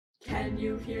when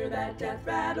you hear that death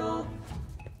rattle.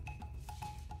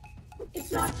 It's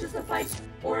not just a fight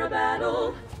or a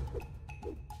battle.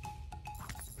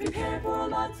 Prepare for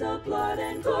lots of blood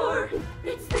and gore.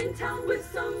 It's Spintown with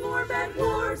some more bad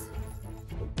wars.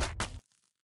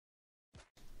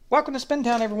 Welcome to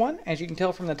Spintown, everyone. As you can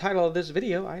tell from the title of this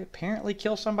video, I apparently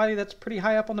kill somebody that's pretty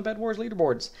high up on the Bed Wars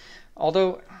leaderboards.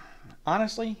 Although,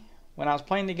 honestly, when I was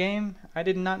playing the game, I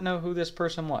did not know who this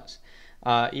person was.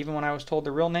 Even when I was told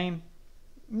the real name,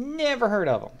 never heard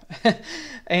of them.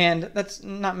 And that's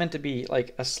not meant to be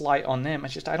like a slight on them.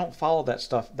 It's just I don't follow that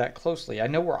stuff that closely. I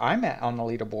know where I'm at on the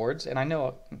leaderboards, and I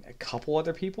know a couple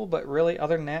other people, but really,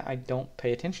 other than that, I don't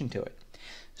pay attention to it.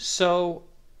 So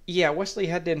yeah, Wesley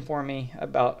had to inform me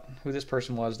about who this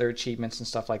person was, their achievements and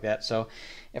stuff like that. So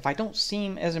if I don't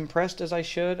seem as impressed as I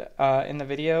should in the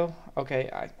video,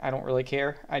 okay, I don't really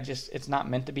care. It's not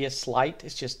meant to be a slight.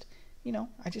 It's just, you know,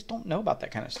 I just don't know about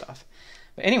that kind of stuff.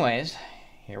 But anyways,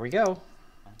 here we go.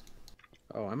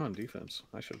 Oh, I'm on defense.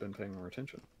 I should have been paying more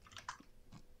attention.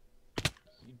 You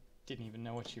didn't even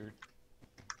know what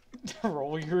the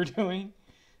role you were doing?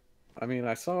 I mean,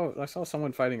 I saw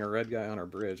someone fighting a red guy on our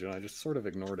bridge, and I just sort of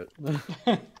ignored it.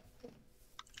 I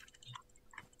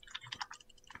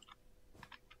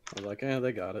was like, eh,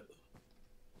 they got it.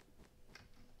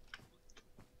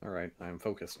 Alright, I'm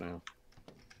focused now.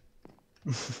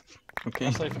 Okay.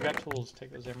 Also, if you got tools,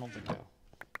 take those emeralds and go.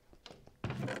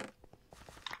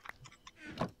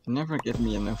 Never get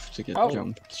me enough to get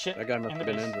jumped. Shit. That guy must have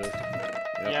been in this.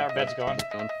 Yep, yeah, our bed's gone.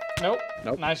 Nope.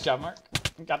 Nice job, Mark.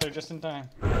 Got there just in time.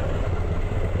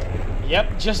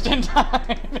 Yep, just in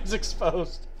time. It's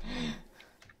exposed.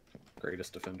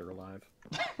 Greatest defender alive.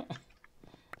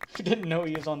 I didn't know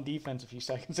he was on defense a few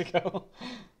seconds ago.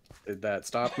 Did that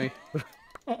stop me?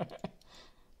 They're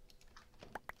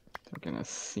gonna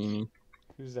see me.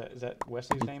 Who's that? Is that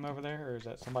Wesley's name over there, or is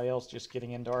that somebody else just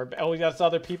getting into our? Oh, that's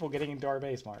other people getting into our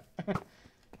base, Mark. That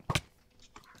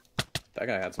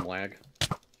guy had some lag.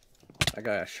 That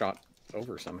guy I shot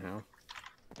over somehow.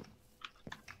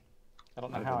 I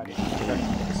don't know how I did.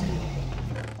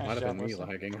 Might have been me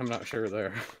lagging. I'm not sure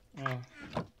there. Yeah.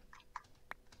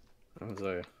 That was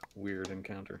a weird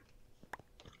encounter.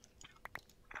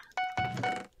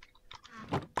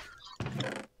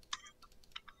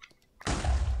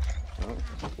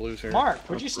 Blue's here. Mark,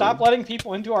 would you stop letting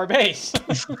people into our base?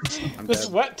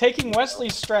 Taking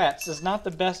Wesley's strats is not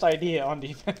the best idea on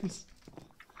defense.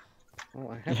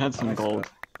 Oh, he had some gold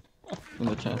in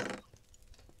the chest.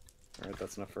 Alright,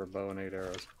 that's enough for a bow and 8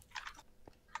 arrows.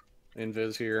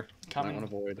 Invis here. Coming. I want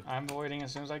to void. I'm voiding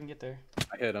as soon as I can get there.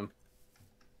 I hit him.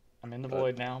 I'm in the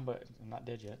void now, but I'm not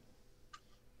dead yet.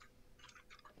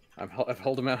 I've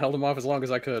held him off as long as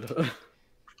I could.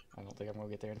 I don't think I'm gonna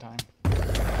get there in time.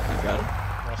 I got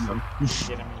him.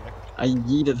 Get him either. I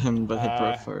yeeted him, but hit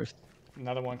broke first.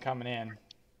 Another one coming in.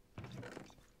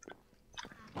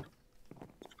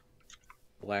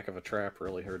 Lack of a trap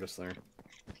really hurt us there.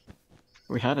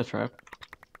 We had a trap.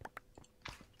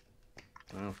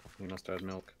 Oh, he must have had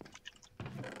milk.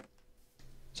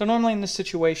 So normally in this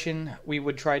situation, we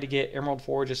would try to get Emerald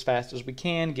Forge as fast as we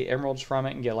can, get emeralds from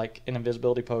it, and get like an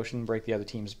invisibility potion, break the other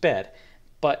team's bed.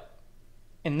 But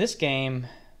in this game,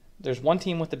 there's one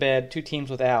team with the bed, two teams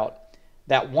without.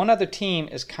 That one other team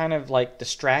is kind of like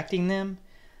distracting them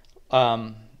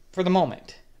for the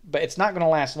moment. But it's not going to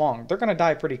last long. They're going to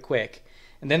die pretty quick.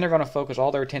 And then they're going to focus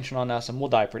all their attention on us, and we'll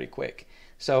die pretty quick.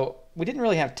 So we didn't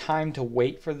really have time to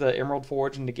wait for the Emerald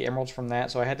Forge and to get emeralds from that,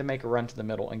 so I had to make a run to the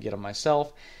middle and get them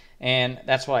myself. And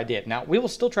that's what I did. Now, we will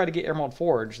still try to get Emerald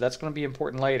Forge. That's going to be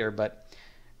important later, but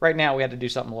right now we had to do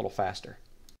something a little faster.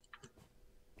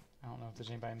 I don't know if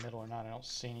there's anybody in the middle or not. I don't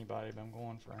see anybody, but I'm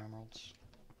going for emeralds.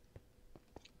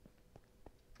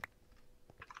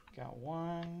 Got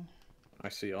one. I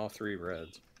see all 3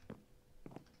 reds.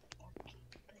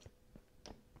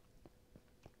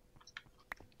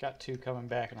 Got 2 coming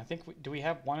back, and I think do we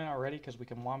have one in already? Because we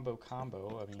can wombo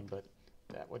combo. I mean, but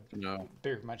that would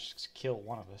very much kill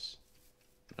one of us.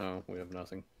 No, we have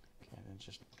nothing. Okay, then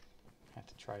just have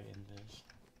to try to end this.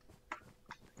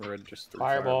 Red just threw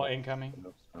fireball incoming.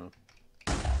 Oh.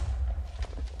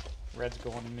 Red's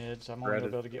going mid, so I'm only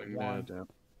gonna be able to get one. Yeah.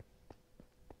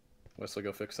 Wesley,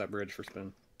 go fix that bridge for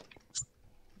Spin.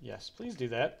 Yes, please do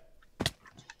that.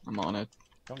 I'm on it.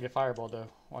 Don't get fireball though.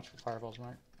 Watch for fireballs,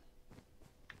 Mark.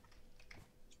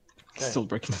 Okay. Still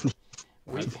breaking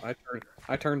the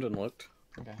I turned and looked.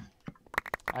 Okay.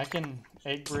 I can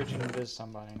egg bridge and invis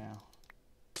somebody now.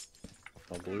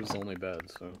 Well, blue's the only bed,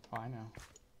 so. Oh, I know.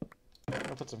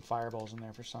 I'll put some fireballs in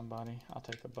there for somebody. I'll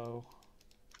take a bow.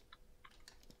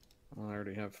 Well, I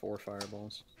already have 4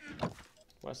 fireballs.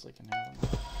 Wesley can have them.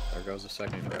 There goes the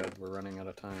second red. We're running out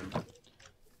of time.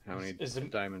 How many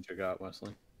diamonds you got,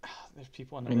 Wesley? There's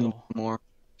people in the I need middle. more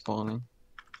spawning.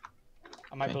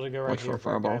 I might be able to go right here if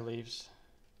that guy leaves.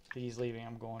 If he's leaving,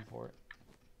 I'm going for it.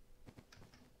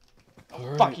 Oh,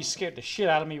 right. Fuck, you scared the shit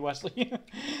out of me, Wesley.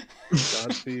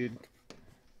 Godspeed.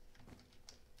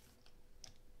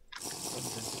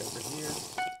 Over here.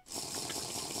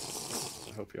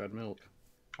 I hope you had milk.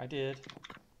 I did.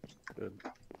 Good.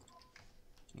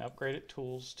 And upgraded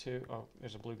tools too. Oh,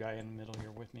 there's a blue guy in the middle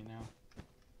here with me now.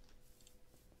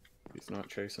 He's not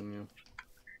chasing you.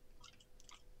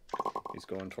 He's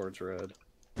going towards red.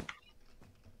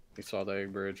 He saw the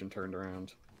egg bridge and turned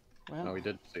around. Well, No, he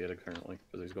did see it apparently,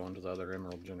 because he's going to the other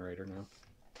emerald generator now.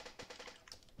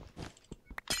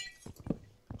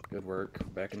 Good work.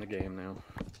 Back in the game now.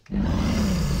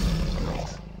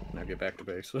 Now get back to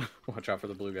base. Watch out for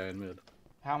the blue guy in mid.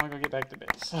 how am I gonna get back to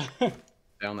base?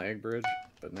 Down the egg bridge,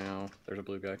 but now there's a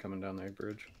blue guy coming down the egg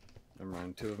bridge. Never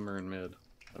mind, 2 of them are in mid.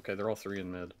 Okay, they're all 3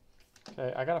 in mid.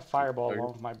 Okay, I got a fireball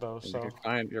along with my bow, so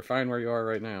You're fine where you are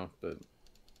right now, but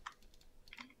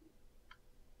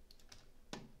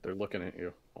they're looking at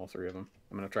you, all 3 of them.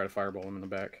 I'm gonna try to fireball him in the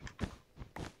back.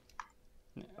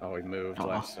 Oh, he moved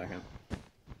last second.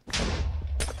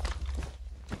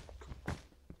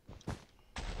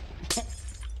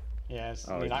 yeah,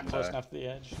 you're not close enough to the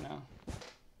edge now.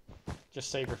 Just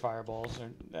save your fireballs,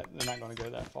 they're not going to go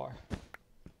that far.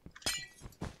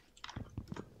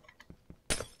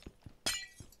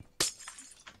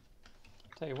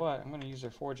 Tell you what, I'm going to use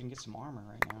their forge and get some armor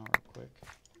right now, real quick.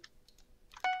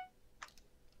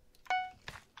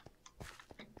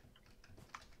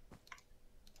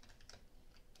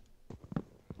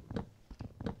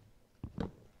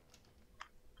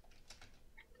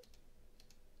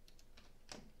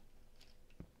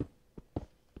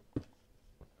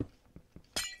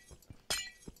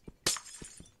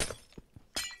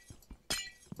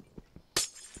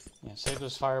 Yeah, save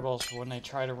those fireballs for when they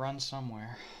try to run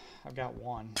somewhere. I've got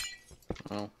one.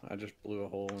 Oh, I just blew a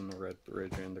hole in the red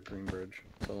bridge and the green bridge.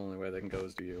 So the only way they can go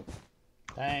is to you.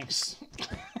 Thanks.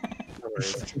 No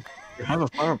worries. You have a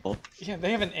fireball. Yeah,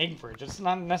 they have an egg bridge. It's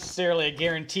not necessarily a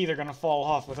guarantee they're going to fall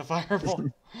off with a fireball.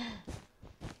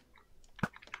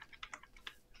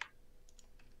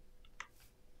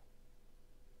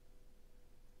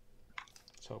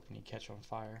 Let's hoping he catch on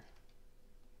fire.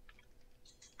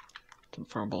 Can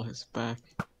fireball his back.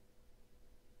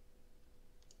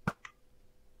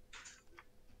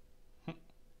 It's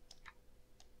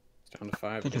down to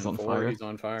 5. He's Down on to 4. fire. He's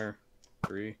on fire.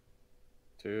 3,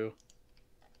 2.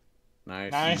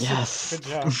 Nice. Nice. Yes. Good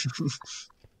job.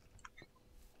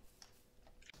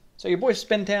 So your boy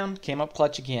Spintown came up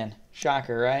clutch again.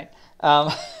 Shocker, right?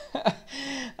 But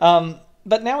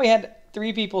now we had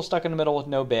 3 people stuck in the middle with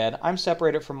no bed. I'm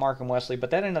separated from Mark and Wesley,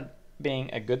 but that ended up being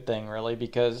a good thing, really,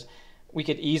 because we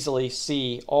could easily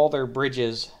see all their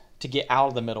bridges to get out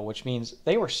of the middle, which means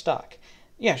they were stuck.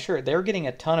 Yeah, sure, they're getting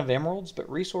a ton of emeralds, but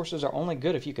resources are only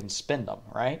good if you can spend them,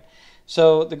 right?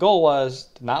 So the goal was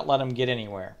to not let them get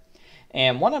anywhere.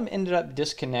 And one of them ended up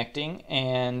disconnecting,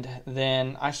 and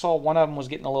then I saw one of them was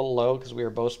getting a little low because we were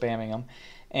both spamming him,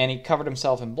 and he covered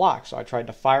himself in blocks. So I tried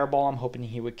to fireball him, hoping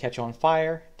he would catch on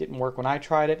fire. Didn't work when I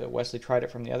tried it, but Wesley tried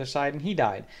it from the other side, and he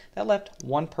died. That left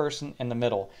one person in the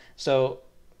middle. So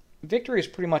victory is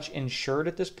pretty much ensured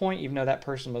at this point, even though that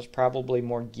person was probably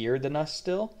more geared than us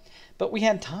still. But we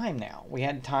had time now. We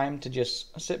had time to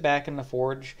just sit back in the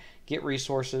forge, get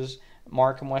resources.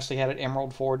 Mark and Wesley had an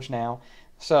emerald forge now.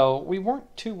 So we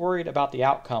weren't too worried about the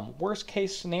outcome. Worst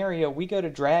case scenario, we go to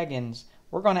dragons,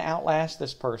 we're going to outlast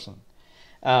this person.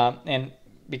 And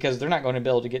because they're not going to be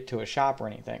able to get to a shop or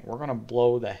anything. We're going to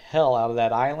blow the hell out of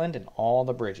that island and all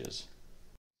the bridges.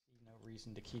 No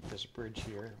reason to keep this bridge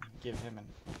here. Give him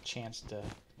a chance to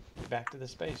get back to the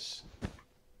space.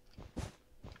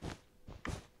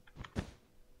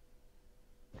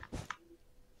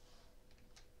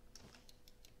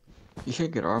 You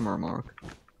should get armor, Mark.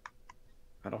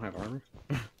 I don't have armor.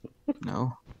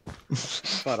 No.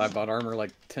 But I bought armor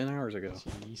like 10 hours ago.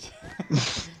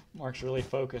 Jeez. Mark's really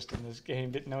focused in this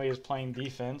game. Didn't know he was playing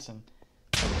defense and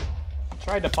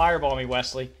tried to fireball me,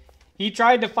 Wesley. He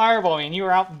tried to fireball me and you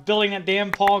were out building that damn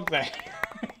pog thing.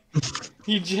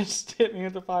 He just hit me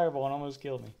with the fireball and almost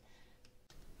killed me.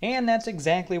 And that's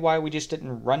exactly why we just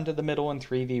didn't run to the middle and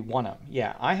 3v1 him.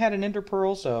 Yeah, I had an ender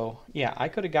pearl, so yeah, I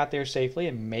could have got there safely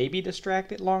and maybe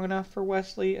distracted long enough for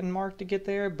Wesley and Mark to get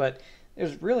there, but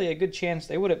there's really a good chance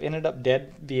they would have ended up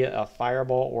dead via a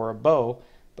fireball or a bow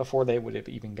before they would have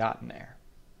even gotten there.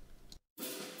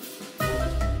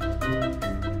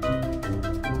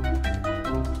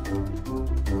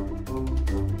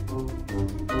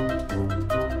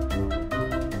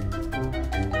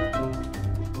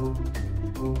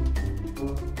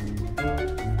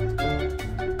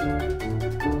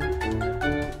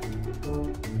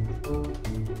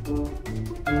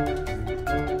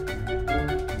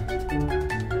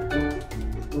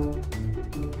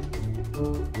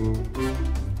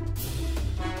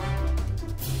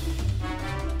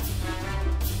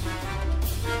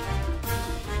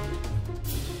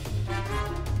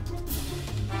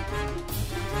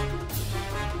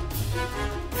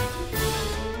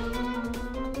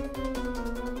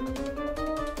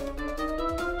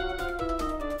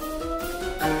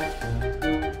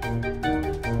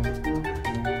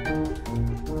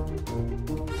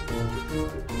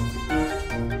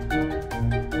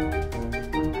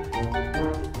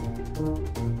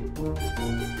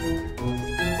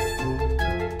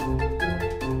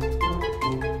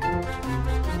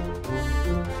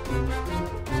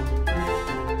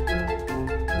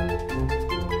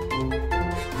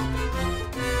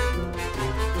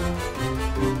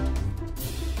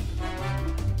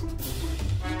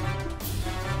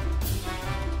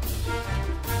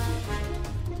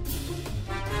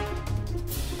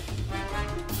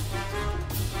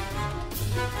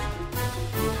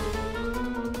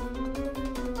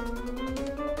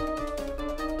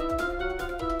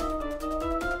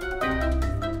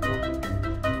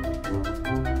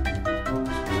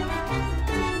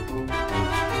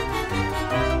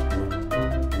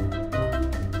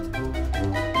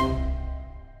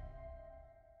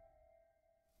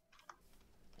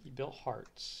 built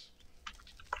hearts.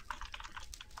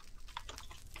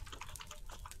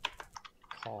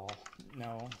 Call.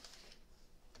 No.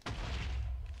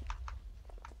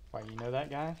 Why, you know that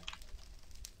guy?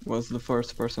 Was the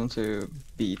first person to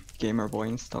beat Gamer Boy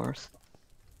in stars.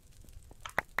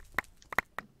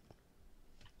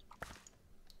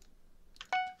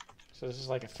 So this is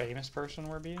like a famous person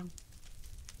we're beating?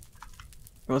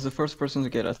 He was the first person to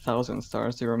get 1,000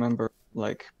 stars. Do you remember,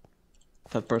 like,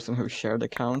 that person who shared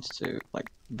accounts to,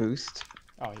 like, boost?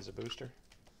 Oh, he's a booster.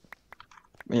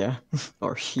 Yeah,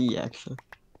 or she, actually.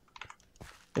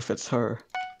 If it's her.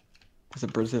 It's a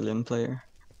Brazilian player.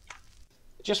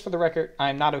 Just for the record,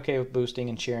 I'm not okay with boosting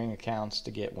and sharing accounts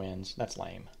to get wins. That's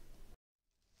lame.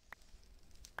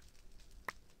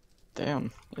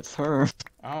 Damn, it's her.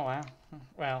 Oh, wow.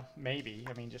 Well, maybe.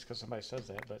 I mean, just because somebody says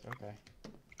that, but okay.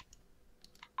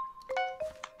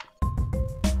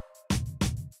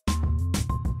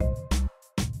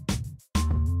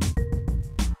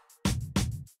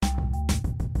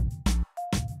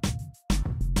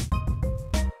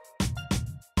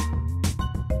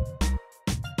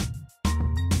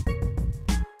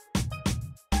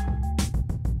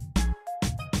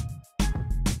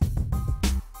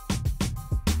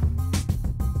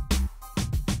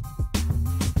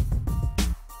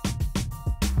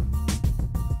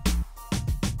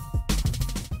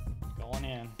 Going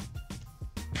in.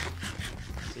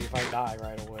 See if I die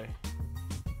right away.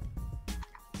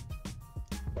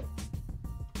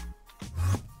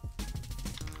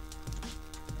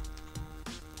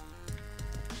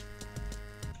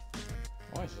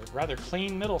 Boy, it's a rather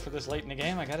clean middle for this late in the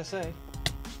game, I gotta say.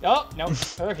 Oh, nope.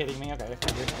 They're hitting me. Okay,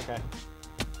 okay.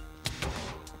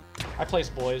 I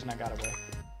placed boys and I got away.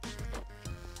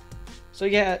 So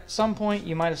yeah, at some point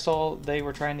you might have saw they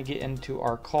were trying to get into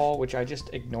our call, which I just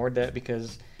ignored that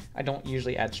because I don't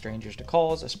usually add strangers to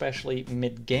calls, especially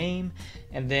mid-game.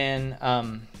 And then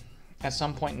at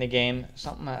some point in the game,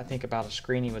 something I think about a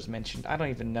screenie was mentioned. I don't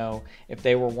even know if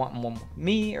they were wanting one with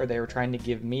me or they were trying to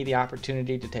give me the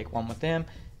opportunity to take one with them.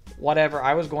 Whatever,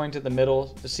 I was going to the middle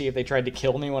to see if they tried to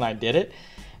kill me when I did it.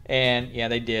 And yeah,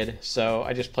 they did. So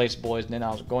I just placed boys and then I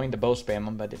was going to bow spam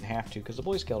them, but I didn't have to because the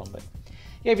boys killed them. But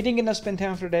yeah, if you didn't get enough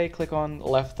Spintown for today, click on the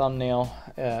left thumbnail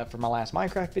for my last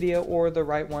Minecraft video or the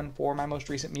right one for my most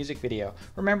recent music video.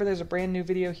 Remember, there's a brand new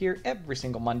video here every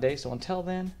single Monday, so until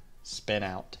then, spin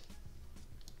out.